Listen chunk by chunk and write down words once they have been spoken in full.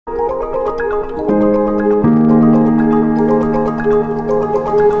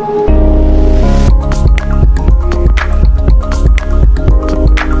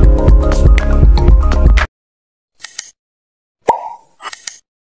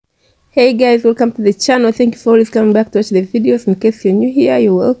Hey guys, welcome to the channel. Thank you for always coming back to watch the videos. In case you're new here,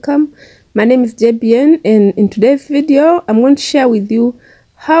 you're welcome. My name is JBN, and in today's video I'm going to share with you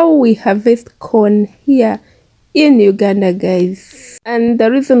how we harvest corn here in Uganda, guys, and the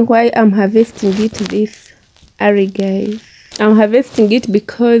reason why I'm harvesting it this early, guys. I'm harvesting it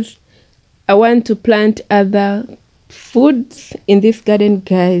because I want to plant other foods in this garden,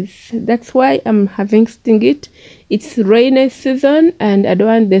 guys. That's why I'm harvesting it. It's rainy season and I don't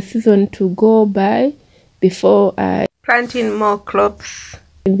want the season to go by before I plant in more crops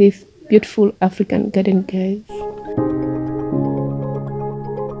in this beautiful African garden, guys.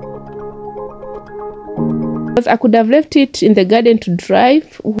 Because I could have left it in the garden to dry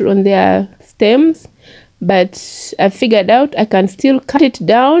on their stems, but I figured out I can still cut it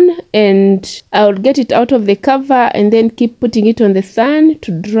down and I'll get it out of the cover and then keep putting it on the sun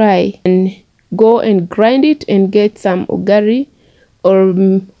to dry and go and grind it and get some ugari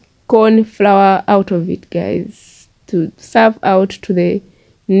or corn flour out of it, guys, to serve out to the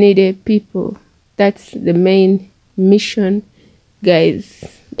needy people. That's the main mission, guys.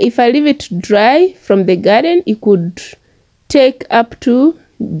 If I leave it dry from the garden, it could take up to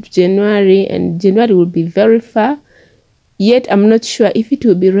January, and January will be very far. Yet I'm not sure if it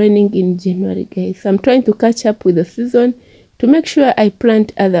will be raining in January, guys. So I'm trying to catch up with the season to make sure I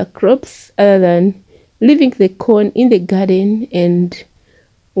plant other crops other than leaving the corn in the garden and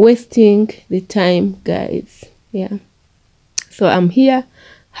wasting the time, guys. Yeah, so I'm here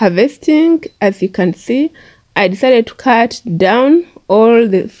harvesting. As you can see, I decided to cut down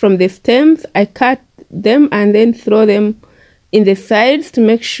all from the stems. I cut them and then throw them in the sides to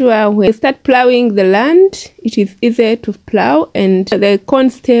make sure when you start plowing the land, it is easier to plow and the corn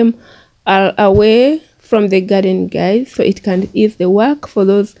stem are away from the garden, guys, so it can ease the work for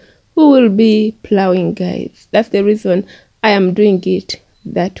those who will be plowing, guys. That's the reason I am doing it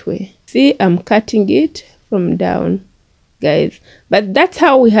that way. See, I'm cutting it from down, guys. But that's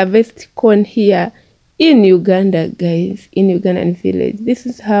how we harvest corn here in Uganda, guys, in Ugandan village. This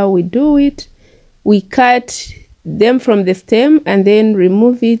is how we do it. We cut them from the stem and then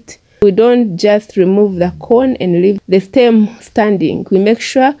remove it. We don't just remove the corn and leave the stem standing. We make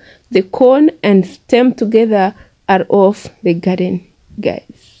sure the corn and stem together are off the garden,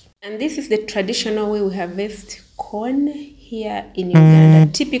 guys. And this is the traditional way we harvest corn here in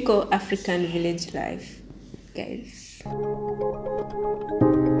Uganda. Typical African village life, guys.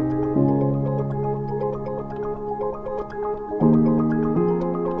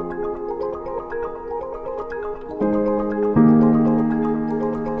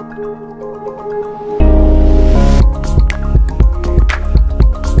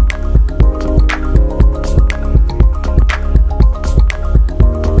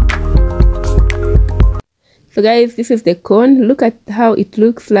 So guys, this is the corn. Look at how it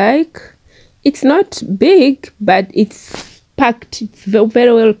looks like. It's not big, but it's packed. It's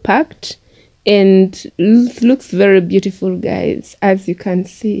very well packed and looks very beautiful, guys, as you can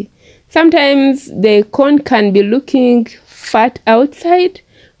see. Sometimes the corn can be looking fat outside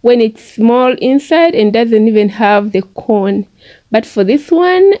when it's small inside and doesn't even have the corn. But for this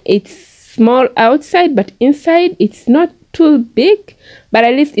one, it's small outside, but inside it's not too big, but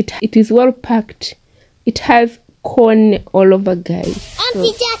at least it is well packed. It has corn all over, guys.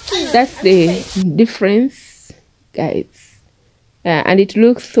 So that's the difference, guys. And it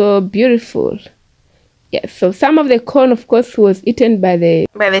looks so beautiful. Yeah, so some of the corn, of course, was eaten by the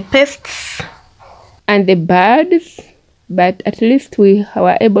pests and the birds, but at least we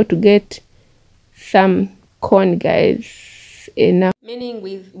were able to get some corn, guys, enough. Meaning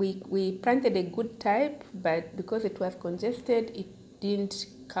we planted a good type, but because it was congested, it didn't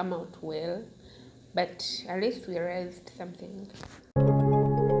come out well. But at least we raised something.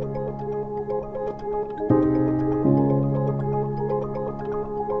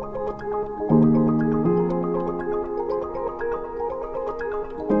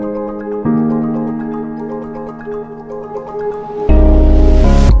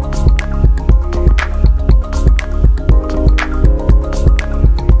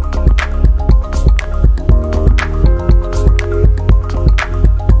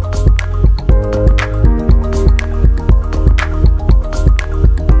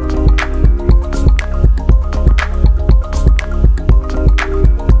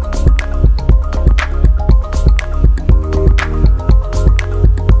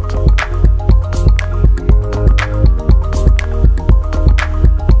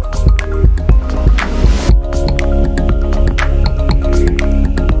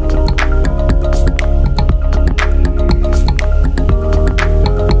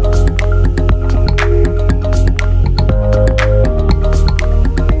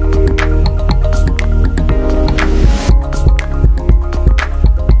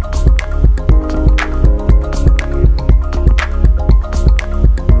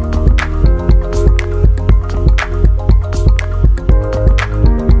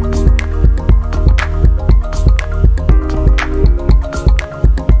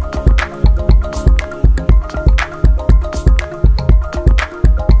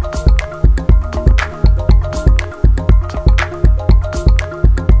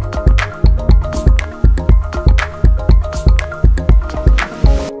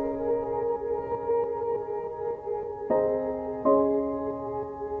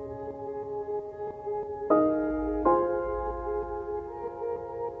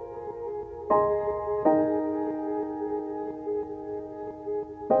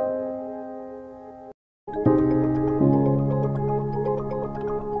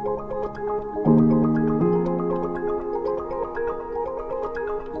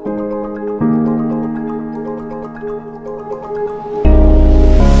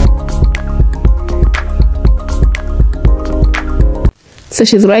 So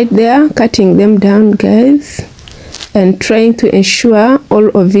she's right there cutting them down, guys, and trying to ensure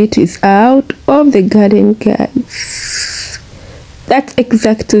all of it is out of the garden, guys. That's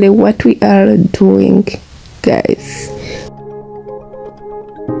exactly what we are doing, guys.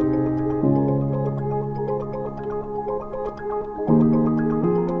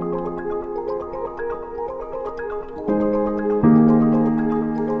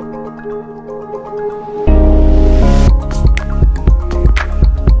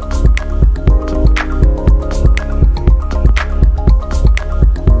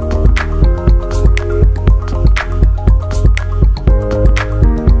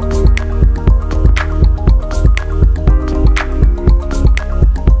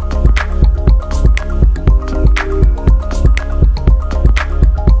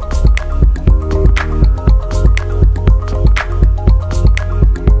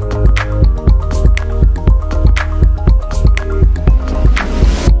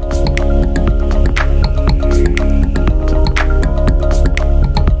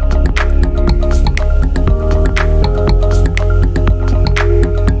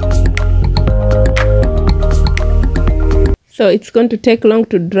 So it's going to take long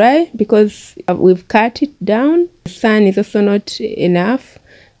to dry because we've cut it down. The sun is also not enough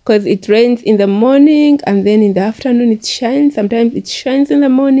because it rains in the morning and then in the afternoon it shines. Sometimes it shines in the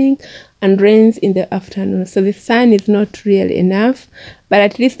morning and rains in the afternoon. So the sun is not really enough, but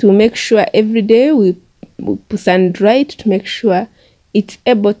at least we'll make sure every day we sun dry it to make sure it's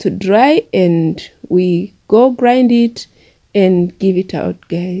able to dry, and we go grind it and give it out,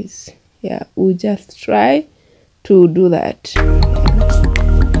 guys. Yeah, we'll just try to do that.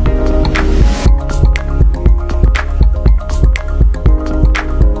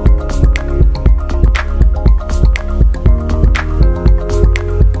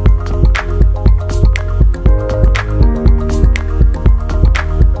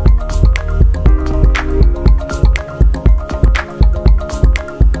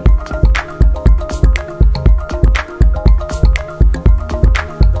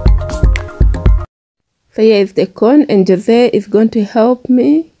 So here is the corn, and Jose is going to help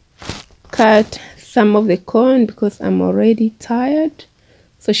me cut some of the corn because I'm already tired.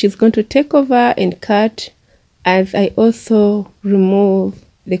 So she's going to take over and cut as I also remove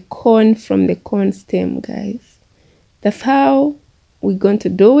the corn from the corn stem, guys. That's how we're going to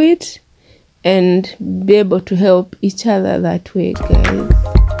do it and be able to help each other that way, guys.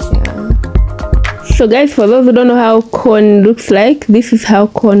 So guys, for those who don't know how corn looks like, this is how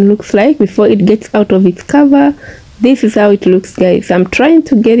corn looks like before it gets out of its cover. This is how it looks, guys. I'm trying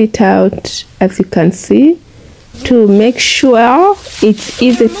to get it out, as you can see, to make sure it's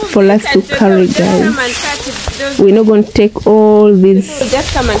easy for us to carry, guys. We're not going to take all these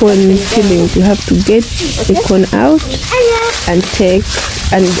corn peelings. You have to get the corn out and take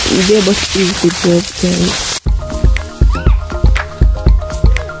and be able to use the job, guys.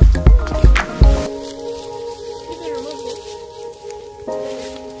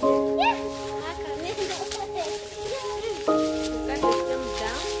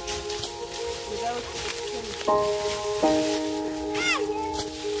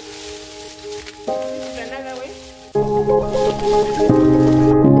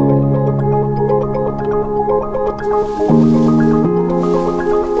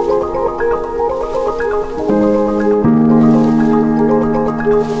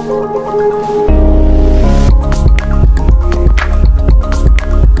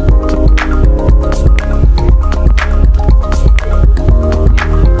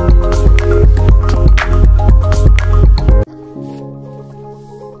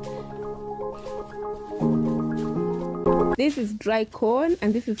 This is dry corn,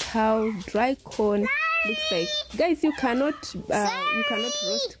 and this is how dry corn looks like, guys. You cannot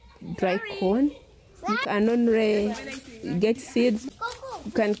roast dry corn. You can only get seeds.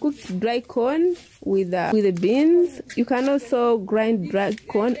 You can cook dry corn with the beans. You can also grind dry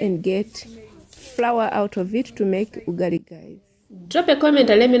corn and get flour out of it to make ugali, guys. Drop a comment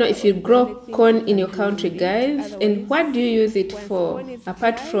and let me know if you grow corn in your country, guys, and what do you use it for?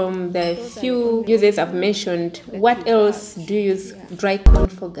 Apart from the few uses I've mentioned, what else do you use dry corn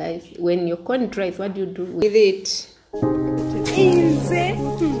for, guys? When your corn dries, what do you do with it?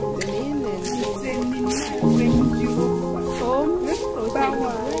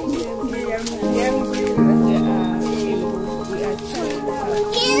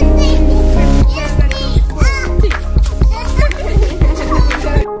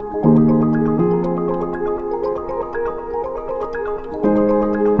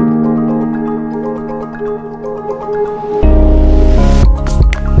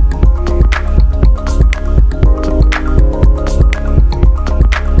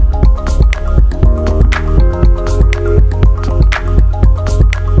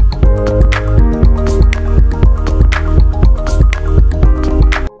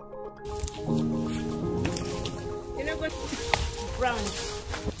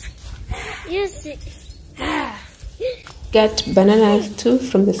 Got bananas too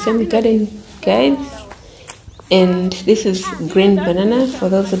from the same garden, guys. And this is green banana. For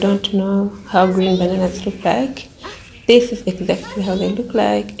those who don't know how green bananas look like, this is exactly how they look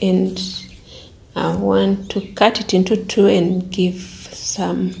like. And I want to cut it into two and give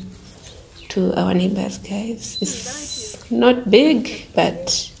some to our neighbors, guys. It's not big,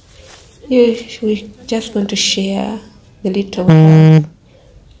 but we're just going to share the little we have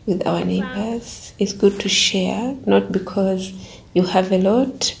with our neighbors. It's good to share, not because you have a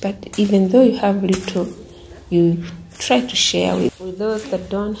lot, but even though you have little, you try to share with those that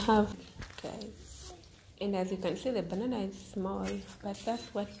don't have, guys. And as you can see, the banana is small, but that's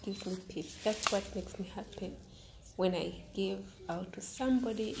what gives me peace. That's what makes me happy, when I give out to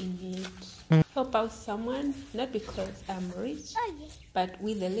somebody in need. Help out someone, not because I'm rich, but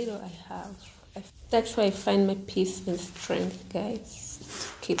with the little I have. That's why I find my peace and strength, guys,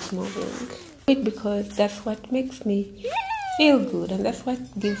 to keep moving. Because that's what makes me feel good, and that's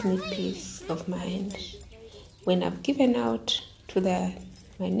what gives me peace of mind. When I've given out to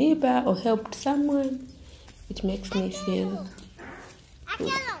my neighbor or helped someone, it makes me feel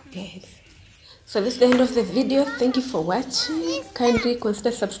good, guys. So this is the end of the video. Thank you for watching. Kindly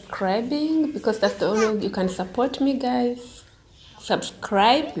consider subscribing, because that's the only way you can support me, guys.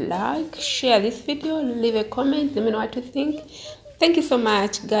 Subscribe, like, share this video, leave a comment, let me know what you think. Thank you so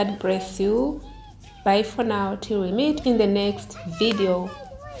much. God bless you. Bye for now till we meet in the next video.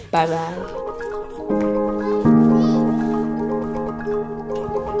 Bye bye.